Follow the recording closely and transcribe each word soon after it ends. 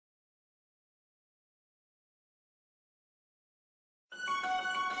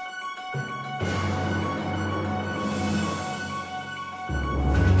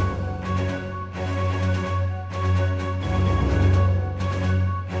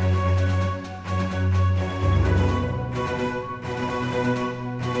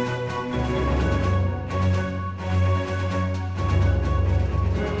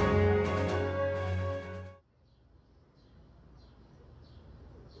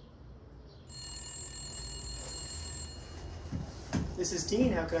This is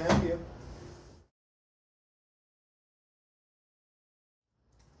Dean. How can I help you?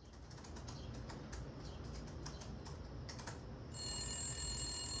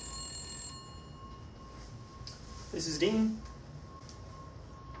 This is Dean.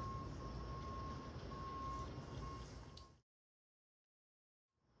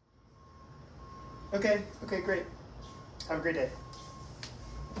 Okay, great. Have a great day.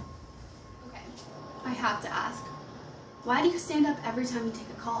 Okay, I have to ask, why do you stand up every time you take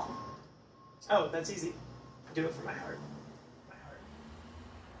a call? Oh, that's easy. I do it for my heart. My heart.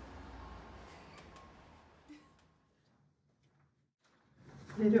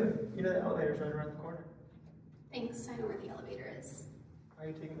 What are you doing? You know the elevator's right around the corner. Thanks, I know where the elevator is. Why are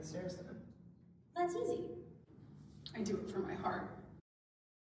you taking the stairs then? That's easy. I do it for my heart.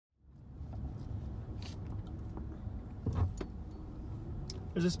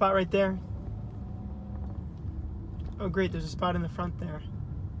 There's a spot right there. Oh great, there's a spot in the front there.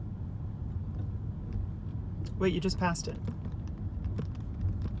 Wait, you just passed it.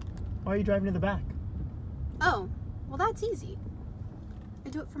 Why are you driving to the back? Oh, well that's easy. I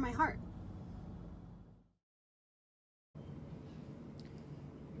do it for my heart.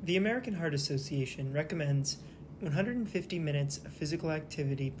 The American Heart Association recommends 150 minutes of physical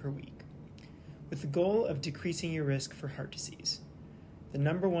activity per week, with the goal of decreasing your risk for heart disease, the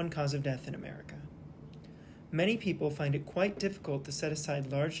 #1 cause of death in America. Many people find it quite difficult to set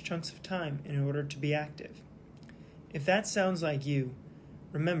aside large chunks of time in order to be active. If that sounds like you,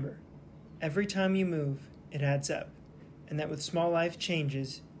 remember, every time you move, it adds up, and that with small life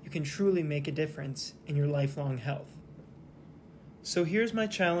changes, you can truly make a difference in your lifelong health. So here's my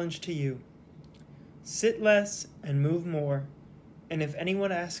challenge to you. Sit less and move more, and if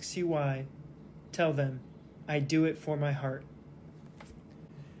anyone asks you why, tell them, I do it for my heart.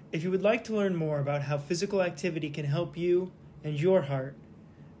 If you would like to learn more about how physical activity can help you and your heart,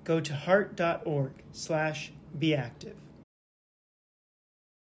 go to heart.org/beactive.